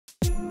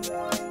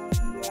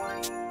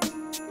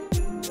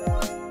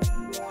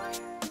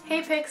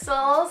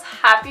Pixels,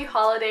 happy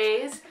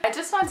holidays. I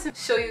just want to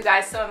show you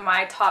guys some of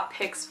my top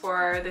picks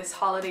for this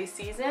holiday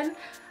season.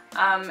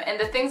 And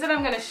the things that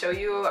I'm going to show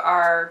you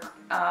are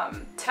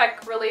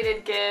tech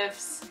related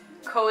gifts,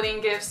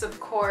 coding gifts of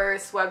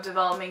course, web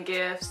development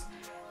gifts,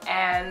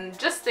 and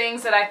just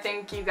things that I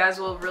think you guys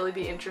will really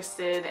be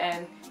interested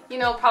in, you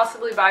know,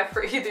 possibly buy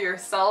for either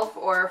yourself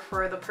or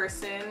for the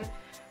person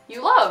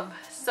you love.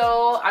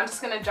 So I'm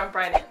just gonna jump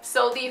right in.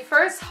 So the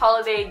first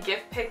holiday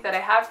gift pick that I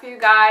have for you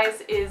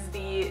guys is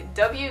the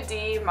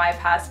WD My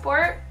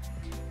Passport,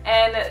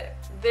 and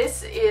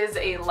this is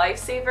a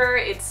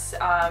lifesaver. It's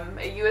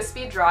a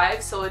USB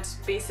drive, so it's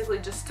basically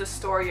just to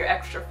store your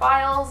extra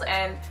files,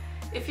 and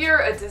if you're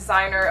a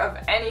designer of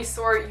any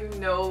sort, you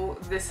know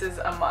this is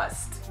a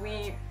must.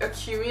 We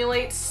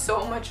accumulate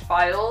so much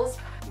files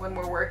when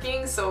we're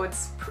working, so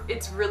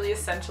it's really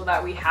essential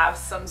that we have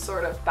some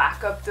sort of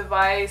backup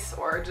device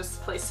or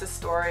just place to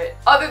store it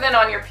other than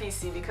on your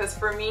PC, because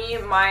for me,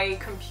 my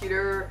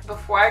computer,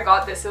 before I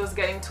got this, it was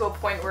getting to a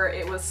point where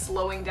it was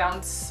slowing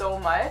down so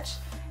much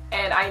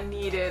and I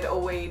needed a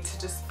way to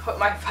just put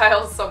my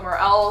files somewhere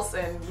else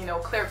and, you know,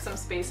 clear up some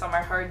space on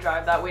my hard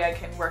drive. That way I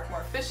can work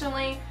more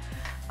efficiently.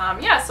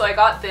 Yeah, so I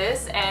got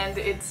this and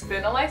it's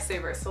been a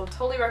lifesaver, so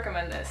totally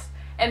recommend this.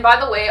 And by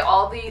the way,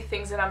 all the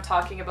things that I'm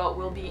talking about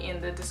will be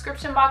in the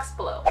description box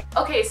below.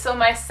 Okay, so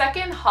my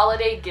second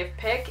holiday gift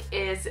pick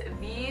is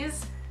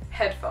these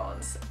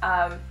headphones.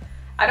 I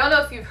don't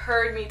know if you've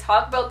heard me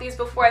talk about these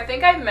before. I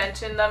think I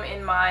mentioned them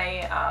in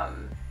my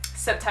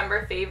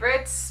September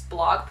favorites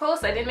blog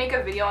post. I didn't make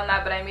a video on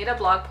that, but I made a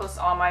blog post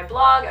on my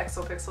blog,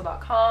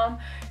 exopixel.com.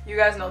 You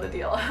guys know the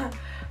deal.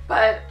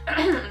 But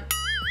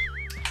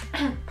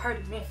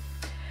pardon me.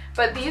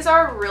 But these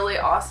are really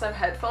awesome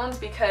headphones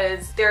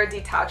because they're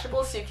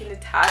detachable, so you can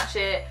detach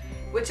it,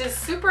 which is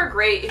super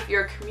great if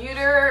you're a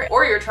commuter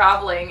or you're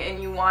traveling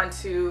and you want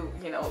to,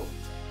 you know,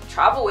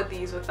 travel with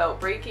these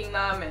without breaking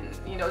them and,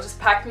 you know,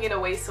 just packing it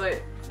away so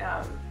it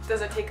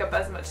doesn't take up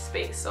as much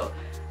space. So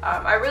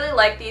I really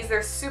like these.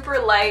 They're super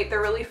light,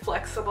 they're really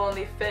flexible, and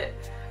they fit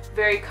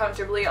very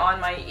comfortably on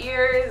my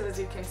ears. As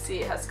you can see,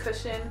 it has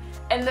cushion,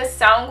 and the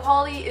sound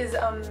quality is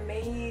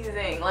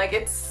amazing. Like,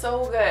 it's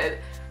so good.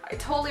 I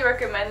totally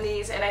recommend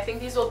these, and I think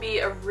these will be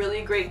a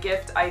really great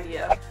gift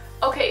idea.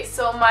 Okay,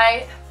 so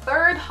my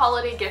third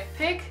holiday gift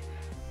pick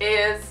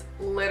is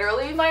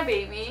literally my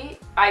baby.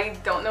 I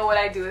don't know what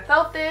I'd do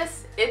without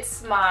this.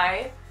 It's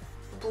my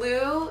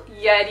Blue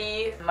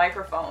Yeti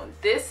microphone.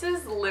 This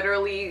is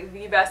literally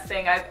the best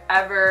thing I've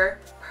ever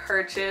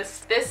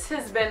purchased. This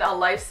has been a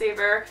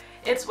lifesaver.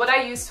 It's what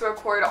I use to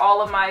record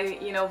all of my,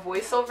 you know,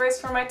 voiceovers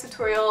for my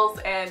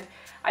tutorials, and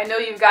I know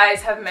you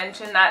guys have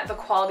mentioned that the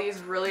quality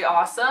is really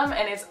awesome,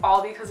 and it's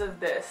all because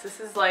of this. This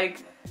is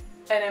like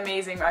an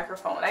amazing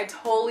microphone. I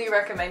totally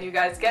recommend you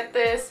guys get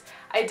this.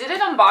 I did an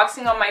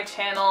unboxing on my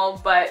channel,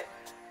 but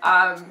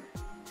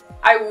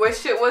I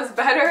wish it was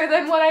better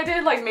than what I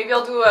did. Like, maybe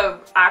I'll do an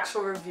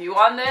actual review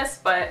on this,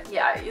 but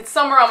yeah, it's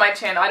somewhere on my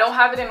channel. I don't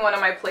have it in one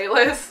of my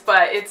playlists,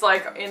 but it's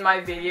like in my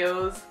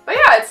videos. But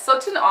yeah, it's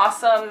such an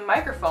awesome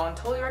microphone.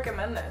 Totally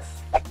recommend this.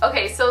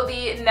 Okay, so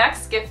the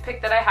next gift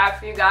pick that I have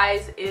for you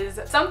guys is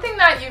something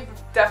that you've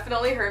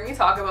definitely heard me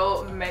talk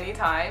about many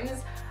times.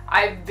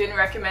 I've been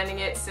recommending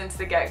it since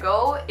the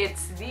get-go.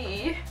 It's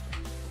the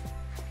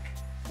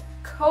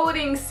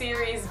coding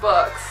series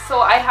books. So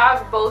I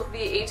have both the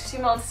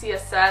HTML and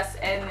CSS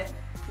and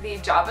the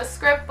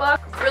JavaScript book.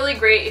 Really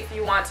great if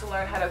you want to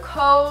learn how to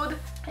code.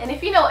 And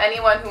if you know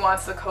anyone who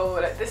wants to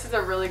code, this is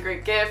a really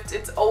great gift.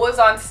 It's always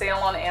on sale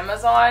on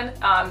Amazon.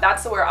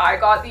 That's where I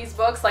got these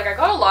books. Like, I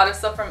got a lot of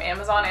stuff from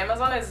Amazon.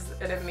 Amazon is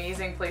an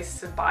amazing place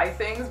to buy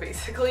things,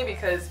 basically,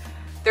 because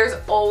there's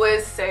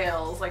always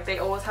sales. Like, they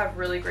always have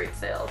really great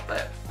sales.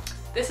 But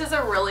this is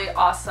a really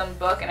awesome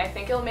book, and I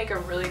think it'll make a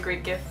really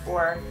great gift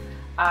for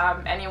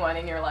anyone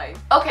in your life.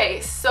 Okay,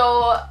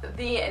 so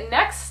the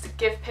next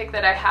gift pick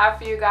that I have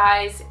for you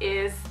guys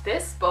is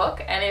this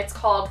book, and it's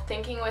called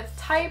Thinking with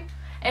Type.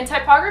 And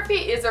typography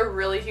is a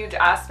really huge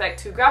aspect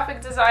to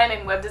graphic design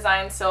and web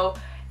design, so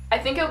I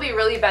think it'll be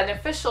really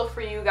beneficial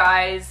for you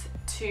guys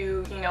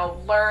to, you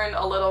know, learn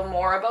a little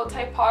more about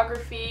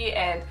typography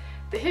and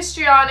the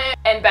history on it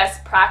and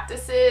best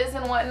practices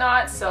and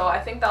whatnot. So I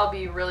think that'll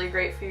be really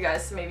great for you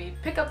guys to maybe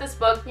pick up this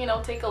book, you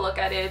know, take a look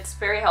at it. It's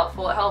very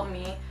helpful. It helped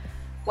me.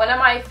 One of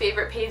my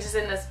favorite pages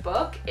in this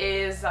book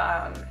is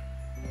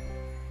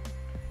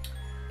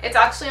it's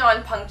actually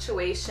on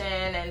punctuation,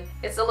 and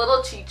it's a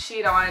little cheat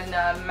sheet on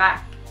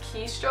Mac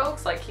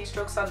keystrokes, like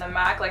keystrokes on the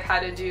Mac, like how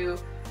to do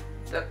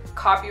the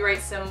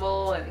copyright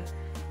symbol, and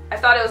I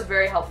thought it was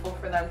very helpful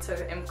for them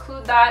to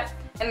include that.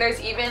 And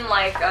there's even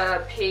like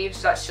a page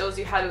that shows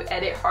you how to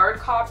edit hard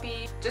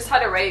copy, just how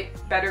to write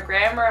better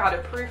grammar, how to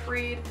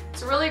proofread.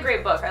 It's a really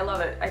great book. I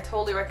love it. I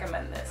totally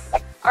recommend this.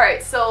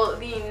 Alright, so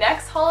the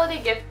next holiday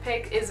gift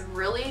pick is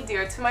really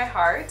dear to my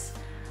heart.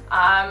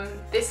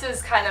 This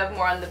is kind of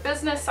more on the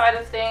business side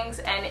of things,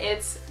 and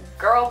it's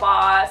Girl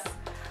Boss.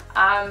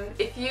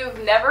 If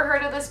you've never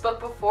heard of this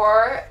book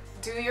before,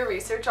 do your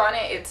research on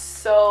it. It's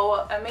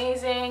so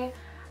amazing,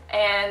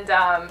 and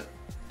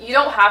You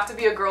don't have to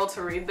be a girl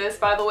to read this,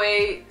 by the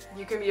way.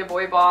 You can be a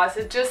boy boss.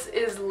 It just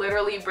is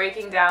literally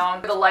breaking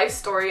down the life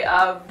story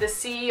of the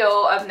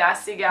CEO of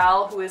Nasty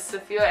Gal, who is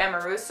Sophia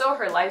Amoruso,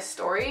 her life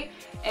story.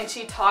 And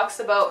she talks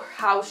about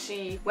how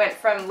she went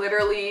from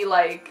literally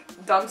like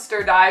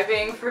dumpster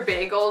diving for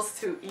bagels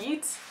to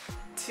eat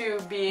to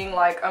being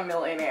like a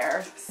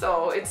millionaire.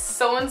 So it's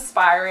so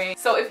inspiring.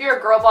 So if you're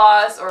a girl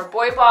boss or a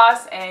boy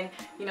boss and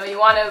you know you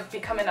want to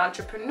become an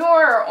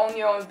entrepreneur or own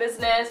your own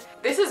business,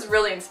 this is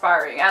really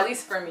inspiring. At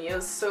least for me, it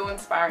was so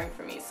inspiring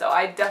for me. So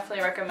I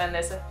definitely recommend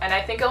this, and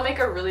I think it'll make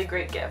a really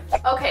great gift.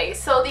 Okay,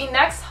 so the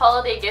next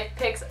holiday gift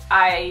picks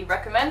I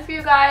recommend for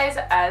you guys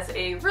as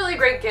a really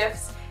great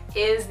gift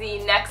is the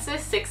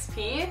Nexus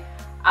 6P.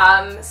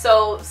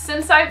 So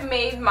since I've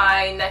made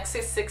my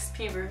Nexus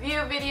 6P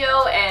review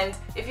video, and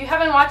if you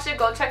haven't watched it,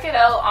 go check it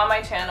out on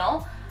my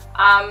channel.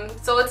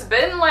 So it's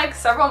been like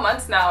several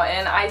months now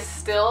and I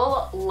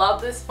still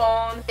love this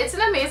phone. It's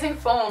an amazing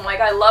phone. Like,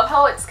 I love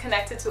how it's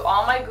connected to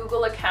all my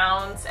Google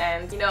accounts,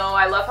 and you know,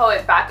 I love how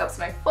it backups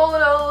my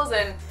photos,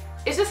 and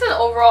it's just an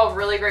overall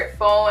really great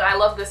phone. I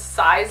love the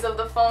size of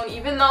the phone,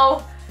 even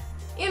though,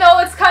 you know,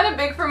 it's kind of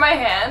big for my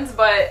hands,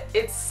 but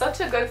it's such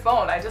a good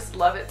phone. I just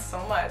love it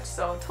so much,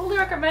 so totally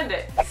recommend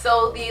it.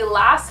 So the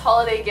last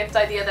holiday gift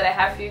idea that I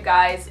have for you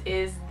guys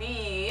is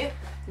the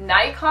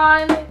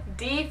Nikon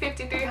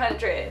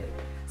D50300.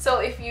 So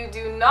if you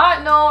do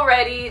not know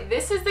already,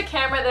 this is the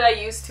camera that I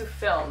use to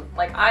film.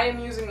 Like, I am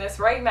using this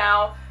right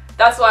now.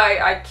 That's why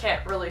I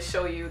can't really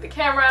show you the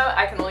camera.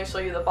 I can only show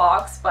you the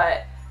box,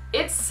 but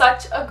it's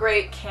such a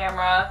great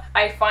camera.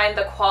 I find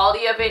the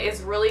quality of it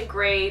is really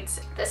great.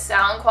 The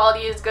sound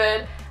quality is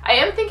good. I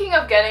am thinking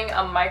of getting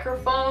a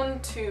microphone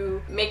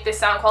to make the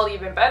sound quality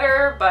even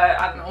better, but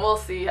I don't know, we'll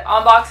see.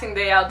 Unboxing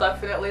day, I'll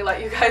definitely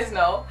let you guys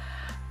know.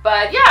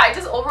 But yeah, I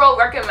just overall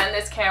recommend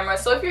this camera.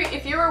 So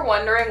if you were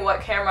wondering what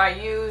camera I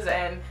use,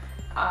 and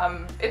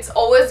it's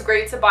always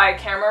great to buy a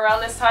camera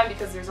around this time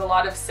because there's a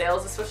lot of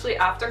sales, especially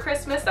after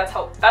Christmas.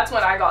 That's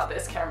when I got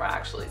this camera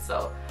actually.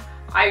 So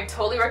I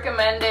totally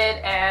recommend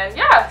it, and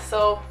yeah,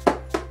 so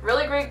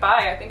really great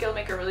buy. I think it'll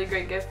make a really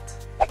great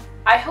gift.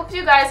 I hope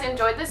you guys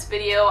enjoyed this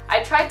video.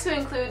 I tried to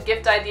include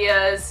gift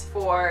ideas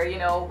for, you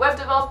know, web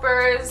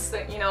developers,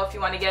 you know, if you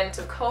want to get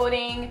into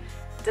coding,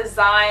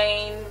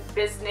 design,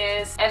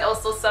 business, and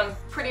also some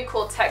pretty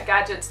cool tech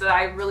gadgets that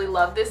I really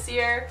love this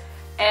year.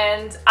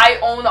 And I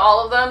own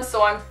all of them,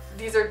 so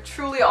these are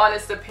truly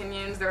honest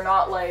opinions. They're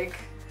not like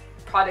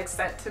products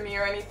sent to me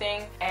or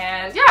anything.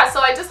 And yeah, so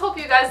I just hope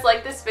you guys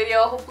liked this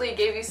video. Hopefully it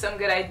gave you some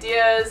good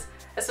ideas,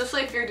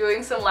 especially if you're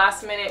doing some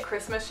last minute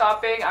Christmas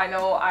shopping. I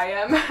know I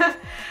am.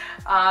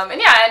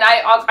 And yeah, and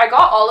I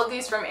got all of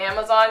these from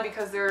Amazon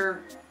because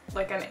they're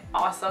like an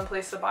awesome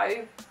place to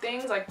buy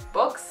things like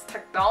books,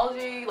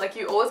 technology. Like,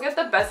 you always get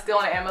the best deal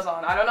on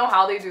Amazon. I don't know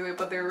how they do it,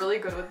 but they're really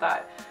good with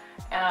that.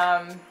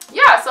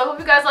 Yeah, so I hope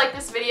you guys liked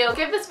this video.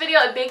 Give this video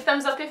a big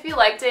thumbs up if you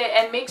liked it,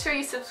 and make sure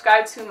you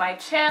subscribe to my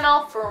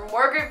channel for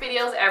more great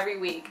videos every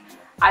week.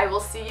 I will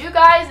see you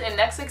guys in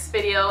next week's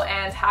video,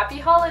 and happy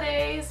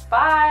holidays.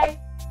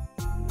 Bye!